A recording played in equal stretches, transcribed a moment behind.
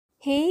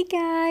Hey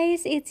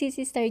guys, it's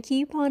CcStar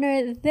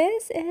Couponer.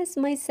 This is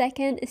my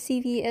second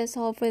CVS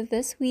haul for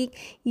this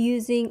week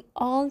using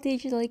all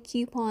digital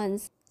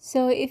coupons.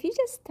 So if you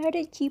just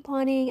started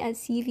couponing at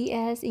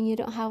CVS and you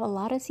don't have a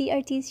lot of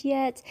CRTs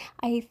yet,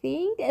 I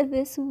think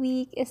this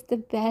week is the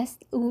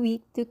best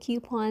week to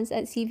coupons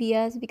at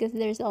CVS because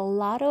there's a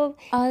lot of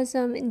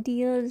awesome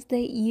deals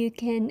that you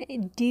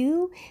can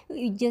do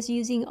just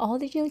using all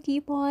digital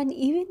coupon.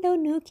 Even though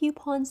no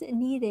coupons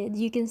needed,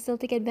 you can still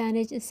take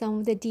advantage of some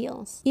of the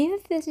deals.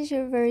 If this is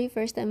your very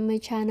first time on my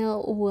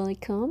channel,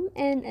 welcome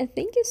and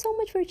thank you so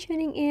much for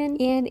tuning in.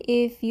 And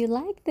if you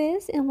like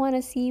this and want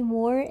to see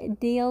more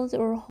deals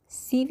or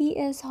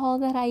CVS haul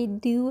that I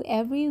do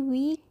every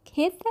week,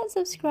 hit that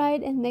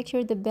subscribe and make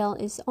sure the bell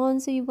is on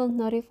so you will be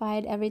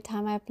notified every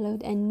time I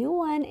upload a new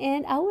one.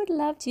 And I would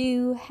love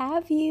to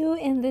have you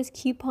in this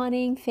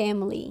couponing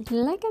family.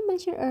 Like I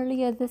mentioned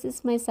earlier, this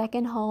is my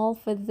second haul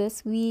for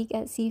this week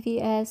at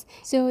CVS.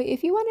 So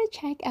if you want to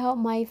check out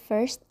my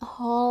first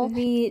haul,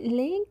 the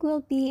link will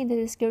be in the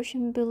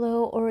description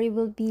below or it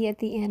will be at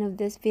the end of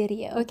this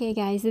video. Okay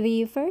guys,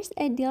 the first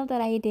deal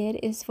that I did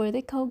is for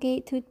the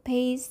Colgate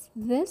toothpaste.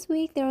 This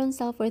week they're on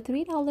sale for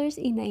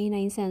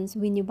 $3.99.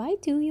 When you buy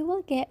two, you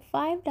will get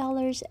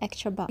 $5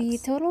 extra bucks. The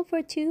total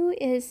for two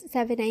is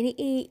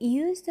 $7.98.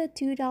 Use the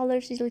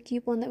 $2 digital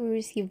coupon that we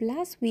received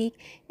last week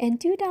and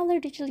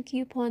 $2 digital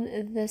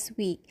coupon this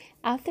week.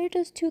 After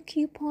those two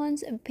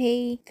coupons,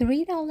 pay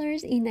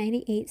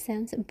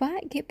 $3.98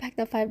 but get back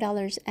the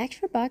 $5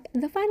 extra buck.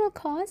 The final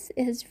cost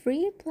is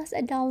free plus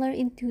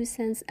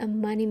 $1.02 a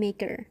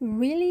moneymaker.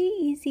 Really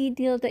easy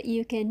deal that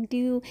you can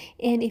do.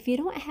 And if you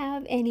don't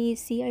have any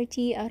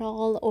CRT at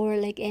all or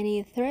like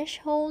any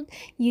threshold,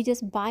 you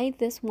just buy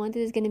this one.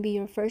 This is going to be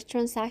your first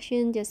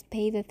transaction. Just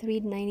pay the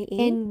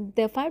 $3.98 and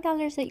the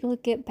 $5 that you'll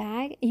get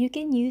back, you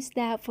can use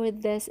that for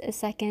this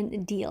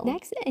second deal.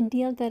 Next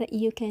deal that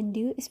you can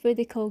do is for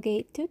the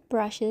Colgate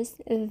toothbrushes.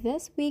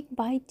 This week,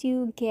 buy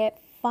two get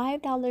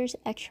 $5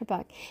 extra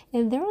buck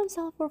and they're on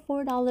sale for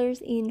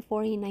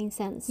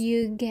 $4.49.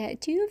 You get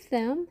two of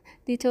them.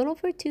 The total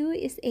for two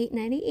is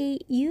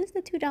 $8.98. Use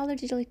the $2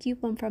 digital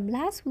coupon from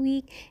last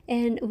week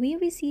and we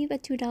receive a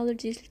 $2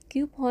 digital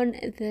coupon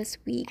this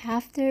week.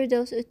 After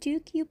those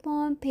two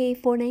coupons, pay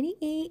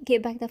 $4.98,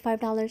 get back the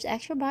 $5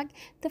 extra buck.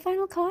 The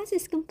final cost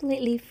is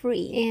completely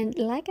free. And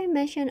like I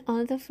mentioned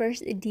on the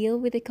first deal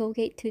with the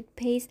Colgate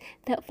toothpaste,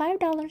 that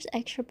 $5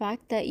 extra buck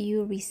that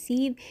you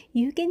receive,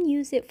 you can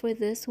use it for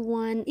this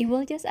one. It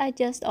will just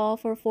adjust all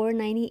for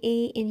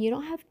 $4.98 and you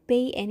don't have to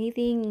pay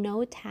anything,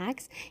 no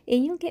tax,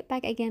 and you'll get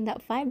back again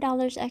that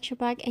 $5 extra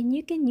buck and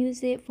you can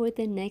use it for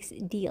the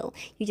next deal.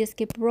 You just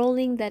keep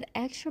rolling that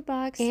extra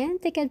bucks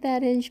and take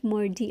advantage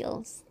more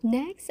deals.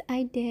 Next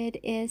I did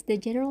is the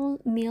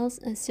General Mills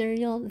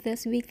cereal.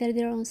 This week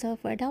they're on sale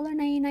for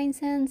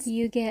 $1.99.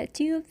 You get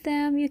two of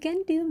them. You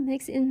can do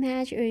mix and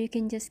match or you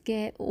can just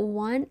get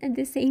one at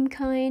the same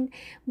kind,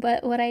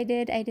 but what I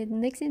did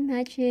mix and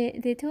match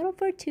it. The total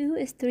for two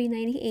is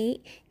 $3.98.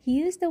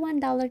 Use the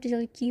 $1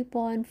 digital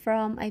coupon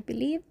from I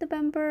believe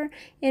November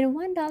and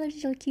 $1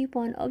 digital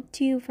coupon of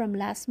two from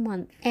last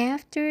month.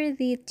 After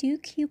the two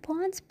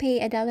coupons, pay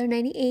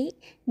 $1.98.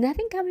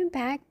 Nothing coming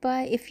back,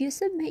 but if you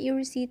submit your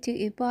receipt to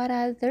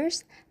Ibotta,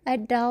 there's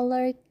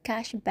 $1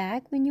 cash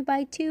back when you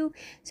buy two.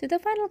 So the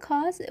final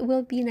cost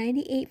will be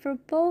 $98 for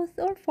both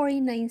or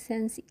 49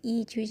 cents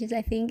each, which is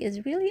I think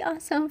is really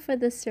awesome for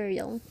the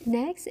cereal.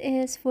 Next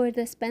is for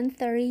the spend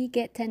 30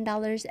 get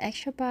 $10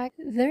 extra back.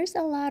 There's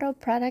a lot of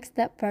products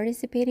that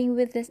participating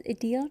with this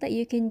deal that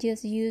you can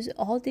just use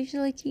all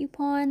digital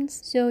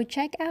coupons. So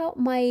check out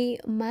my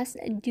must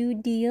do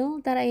deal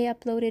that I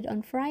uploaded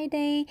on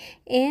Friday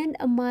and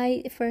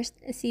my first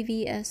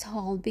CVS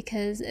haul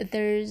because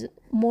there's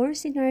more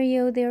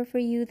scenario there for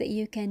you that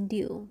you can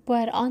do.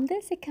 But on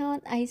this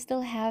account, I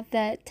still have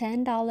that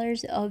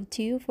 $10 of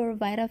two for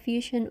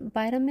Vitafusion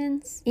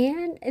vitamins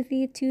and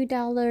the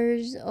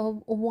 $2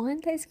 of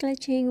one that is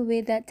glitching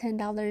with that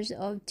 $10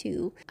 of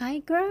two. I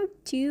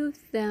grabbed two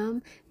of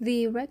them.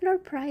 The regular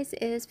price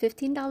is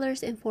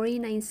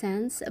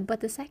 $15.49,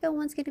 but the second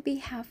one's gonna be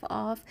half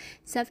off,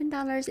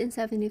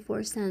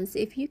 $7.74.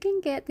 If you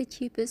can get the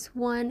cheapest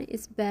one,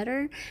 it's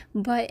better,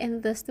 but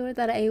in the store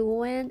that I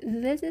went,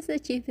 this is the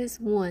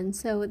cheapest one.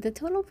 So the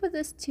total for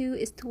this two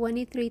is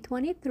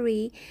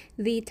 $23.23.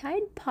 The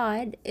Tide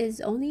Pod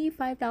is only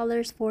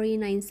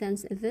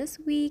 $5.49 this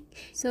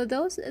week. So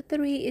those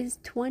three is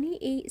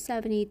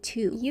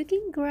 $28.72. You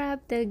can grab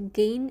the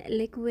Gain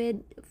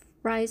Liquid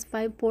price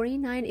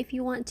 $5.49 if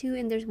you want to,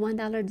 and there's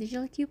 $1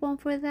 digital coupon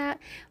for that.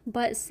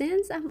 But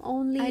since I'm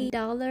only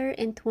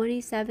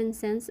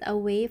 $1.27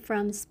 away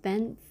from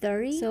spend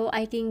 30, so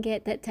I can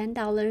get that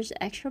 $10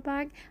 extra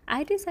back,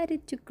 I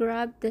decided to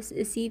grab this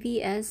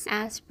CVS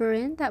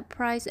aspirin that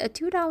price at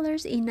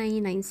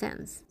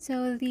 $2.99.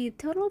 So the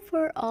total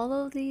for all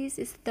of these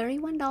is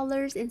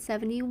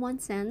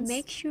 $31.71.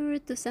 Make sure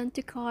to send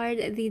to card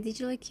the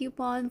digital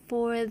coupon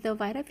for the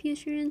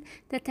Vitafusion,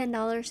 the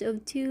 $10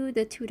 of two,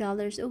 the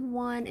 $2 of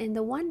 1 and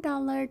the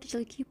 $1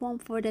 digital coupon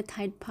for the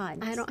Tide Pods.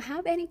 I don't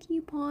have any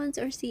coupons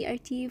or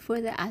CRT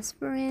for the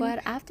aspirin, but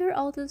after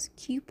all those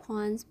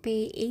coupons,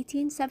 pay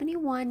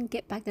 $18.71,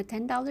 get back the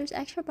 $10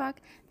 extra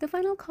buck. The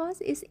final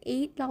cost is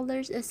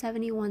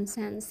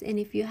 $8.71. And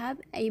if you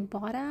have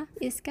Ibotta,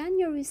 scan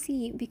your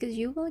receipt because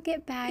you will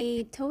get back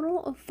a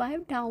total of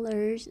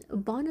 $5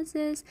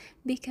 bonuses,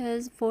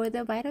 because for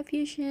the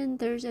VitaFusion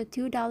there's a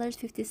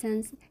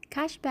 $2.50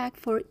 cash back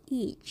for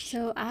each.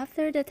 So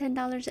after the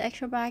 $10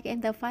 extra back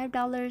and the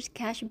 $5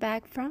 cash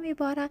back from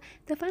Ibotta,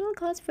 the final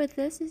cost for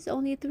this is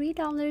only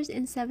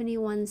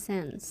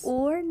 $3.71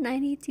 or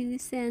 92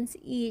 cents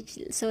each.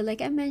 So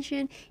like I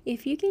mentioned,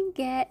 if you can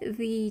get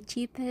the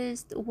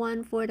cheapest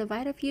one for the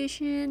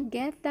VitaFusion,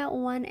 get that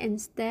one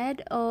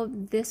instead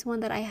of this one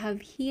that I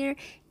have here.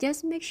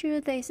 Just make sure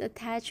that it's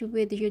attached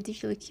with your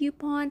digital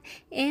coupon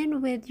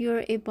and with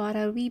your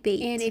Ibotta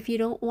rebate. And if you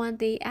don't want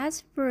the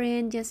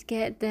aspirin, just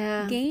get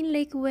the Gain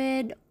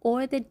Liquid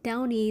or the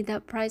Downy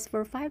that price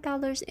for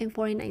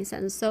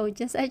 $5.49. So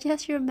just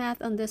adjust your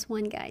math on this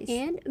one, guys,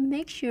 and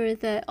make sure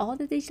that all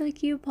the digital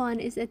coupon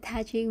is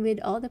attaching with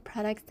all the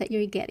products that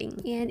you're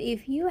getting. And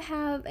if you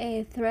have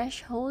a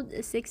threshold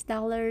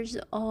 $6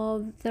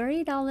 of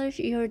 $30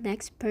 your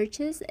next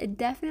purchase,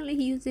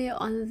 definitely use it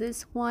on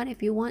this one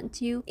if you want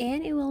to,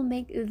 and it will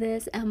make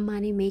this a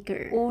money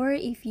maker. Or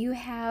if you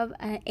have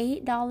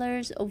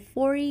 $8 of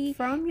 $40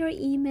 from your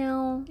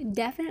email,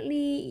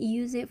 definitely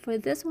use it for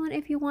this one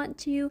if you want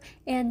to,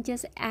 and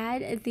just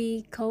add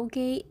the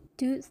Colgate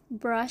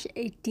toothbrush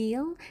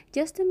deal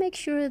just to make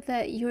sure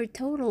that your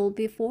total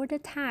before the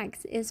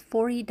tax is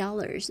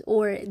 $40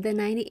 or the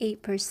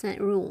 98%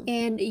 rule,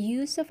 and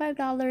use the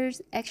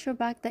 $5 extra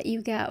buck that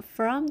you got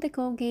from the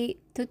Colgate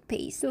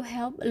toothpaste to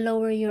help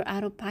lower your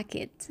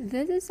out-of-pocket.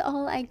 This is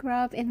all I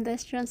grabbed in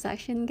this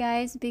transaction,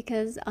 guys,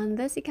 because on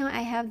this account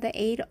I have the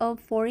 8 of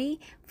 40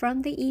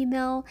 from the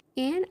email,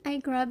 and I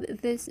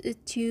grabbed this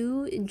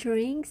 2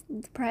 drinks,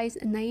 price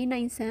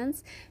 99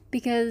 cents,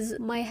 because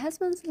my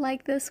husband's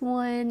like this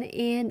one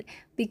and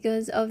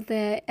because of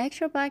the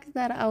extra bucks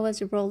that I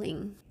was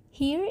rolling.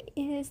 Here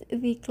is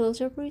the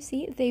close-up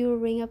receipt. They will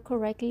ring up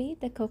correctly.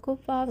 The Cocoa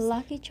Puffs,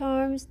 Lucky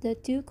Charms, the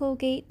 2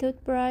 Colgate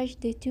toothbrush,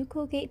 the 2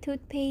 Colgate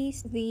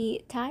toothpaste,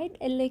 the Tide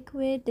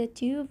Liquid, the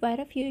 2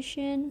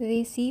 VitaFusion,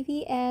 the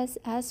CVS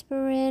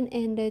aspirin,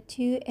 and the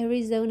 2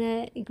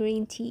 Arizona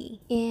green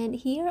tea. And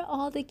here are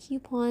all the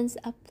coupons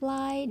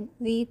applied.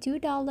 The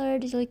 $2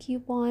 digital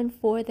coupon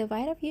for the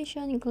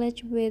VitaFusion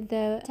glitch with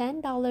the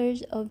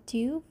 $10 of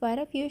 2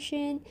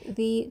 VitaFusion.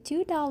 The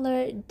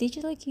 $2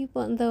 digital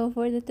coupon though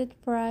for the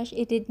toothbrush,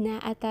 it did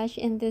not attach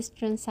in this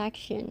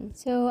transaction,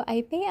 so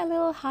I pay a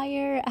little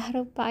higher out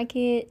of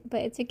pocket, but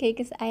it's okay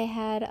because I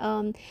had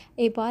a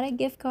Ibotta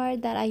gift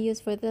card that I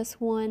used for this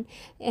one.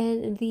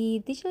 And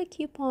the digital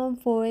coupon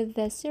for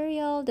the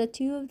cereal, the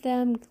 2 of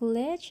them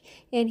glitch,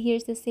 and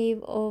here's the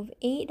save of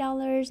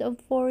 $8 of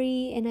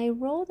 40, and I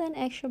rolled an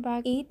extra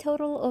back, a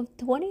total of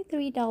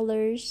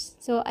 $23.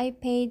 So I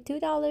paid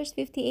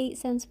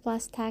 $2.58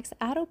 plus tax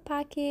out of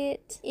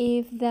pocket.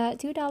 If the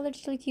 $2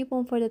 digital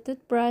coupon for the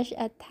toothbrush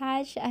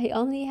attached, I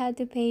only had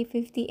to pay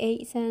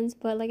 58 cents,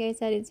 but like I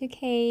said, it's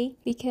okay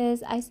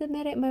because I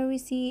submitted my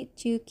receipt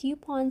to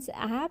Coupons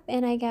app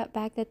and I got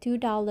back the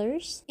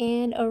 $2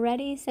 and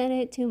already sent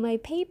it to my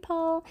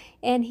PayPal.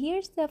 And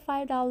here's the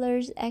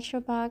 $5 extra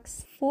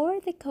bucks for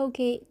the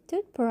Colgate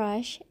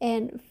toothbrush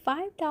and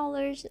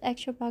 $5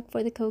 extra buck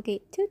for the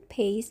Colgate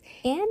toothpaste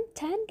and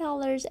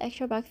 $10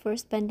 extra buck for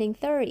spending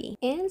 $30,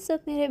 and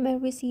submitted my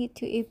receipt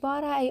to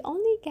Ibotta. I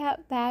only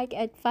got back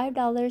at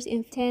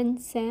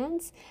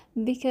 $5.10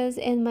 because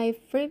in my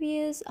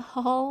previous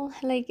haul,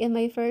 like in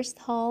my first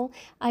haul,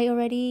 I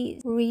already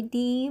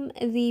redeemed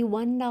the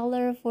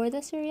 $1 for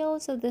the cereal,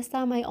 so this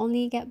time I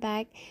only get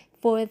back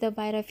for the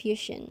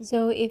VitaFusion.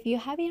 So if you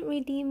haven't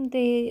redeemed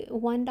the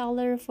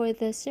 $1 for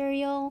the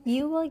cereal,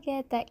 you will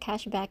get that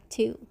cash back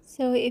too.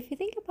 So if you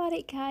think about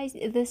it, guys,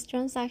 this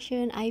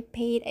transaction I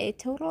paid a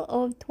total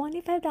of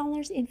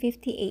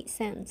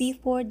 $25.58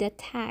 before the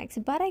tax,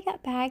 but I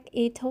got back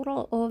a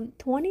total of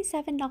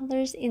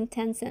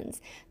 $27.10,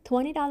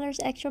 $20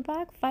 extra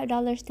back,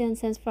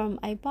 $5.10 from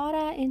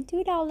Ibotta, and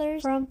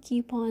 $2 from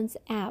Coupons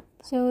app.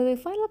 So the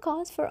final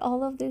cost for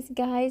all of this,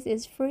 guys,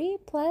 is free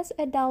plus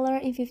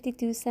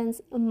 $1.52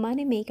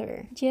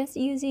 moneymaker, just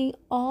using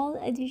all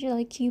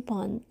digital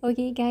coupon.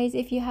 Okay guys,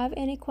 if you have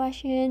any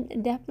question,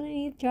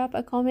 definitely drop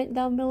a comment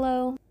down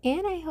below,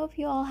 and I hope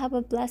you all have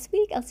a blessed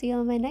week. I'll see you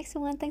on my next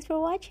one. Thanks for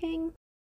watching.